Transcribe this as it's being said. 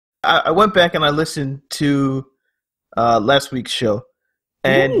I went back and I listened to last week's show,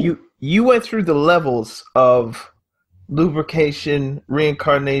 and you went through the levels of lubrication,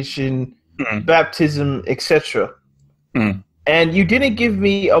 reincarnation, baptism, etc. And you didn't give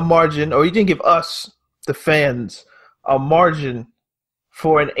me a margin, or you didn't give us, the fans, a margin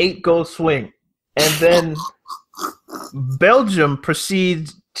for an 8-goal swing. And then Belgium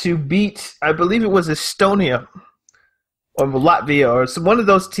proceeds to beat, I believe it was Estonia or Latvia or one of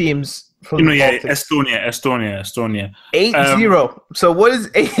those teams from the Baltics. Estonia. 8-0. So what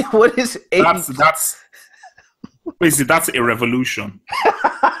is 8? What is 8? That's basically that's a revolution.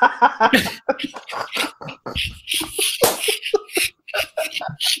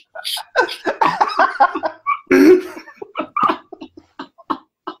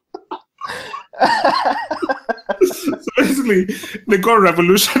 So basically, they got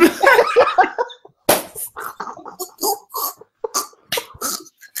revolution.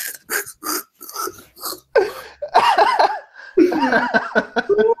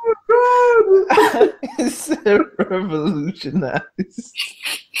 It's revolutionized.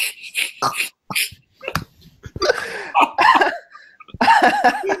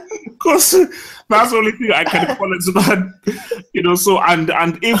 Because that's the only thing I can call it. So that, you know, so and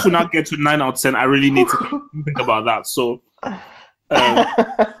if we not get to 9 out of 10, I really need to think about that. So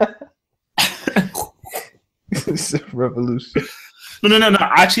it's a revolution. No.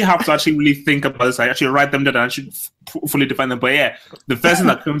 I actually have to actually really think about this. I actually write them down and I should fully define them. But yeah, the first thing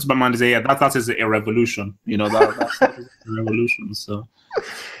that comes to my mind is that is a revolution. You know, that's a revolution. So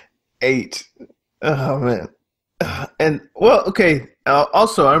 8. Oh man. And well, okay.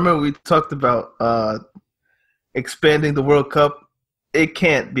 Also, I remember we talked about expanding the World Cup. It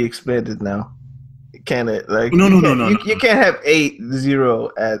can't be expanded now. Can it? Like no. You can't have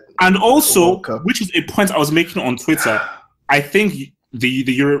 8-0 at. And also, which is a point I was making on Twitter. I think the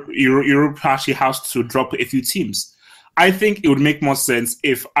Europe actually has to drop a few teams. I think it would make more sense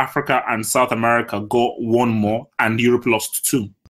if Africa and South America got 1 more and Europe lost 2.